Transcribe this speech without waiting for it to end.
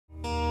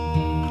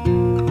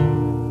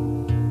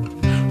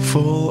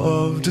full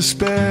of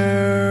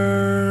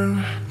despair,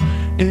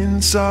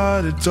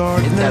 inside a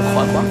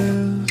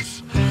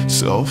darkness,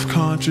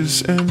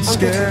 self-conscious and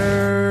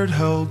scared,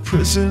 held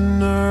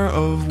prisoner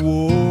of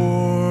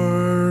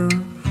war,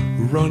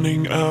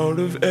 running out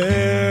of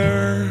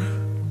air,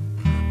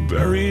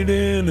 buried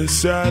in a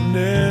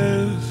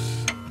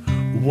sadness,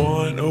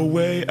 want a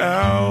way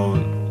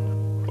out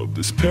of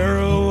this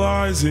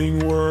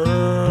paralyzing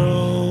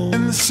world.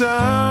 And the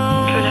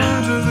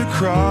sound of the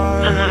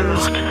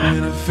cries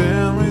when a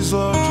family's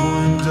loved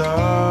one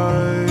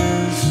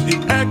dies,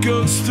 it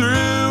echoes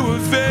through a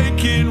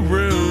vacant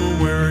room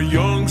where a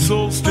young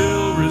soul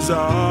still resides.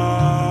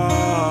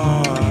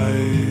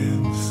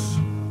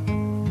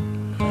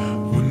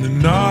 When the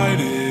night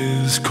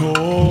is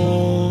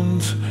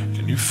cold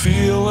and you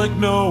feel like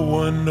no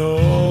one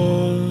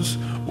knows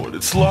what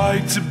it's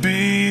like to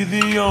be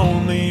the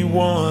only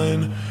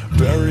one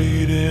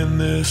buried in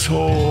this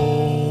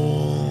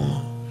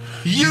hole,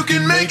 you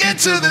can make it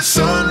to the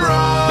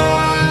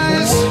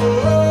sunrise.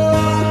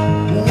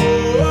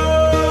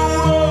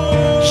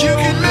 You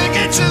can make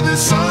it to the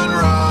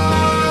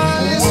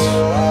sunrise.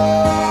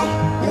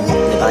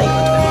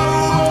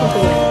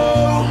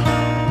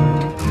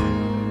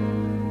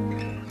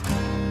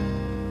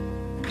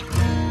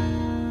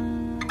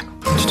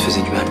 Tu te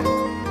faisais du mal.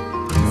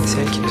 C'est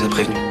elle qui nous a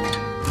prévenus.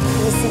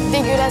 Mais c'est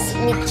dégueulasse.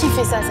 Mais qui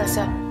fait ça, sa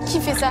sœur?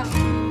 Qui fait ça?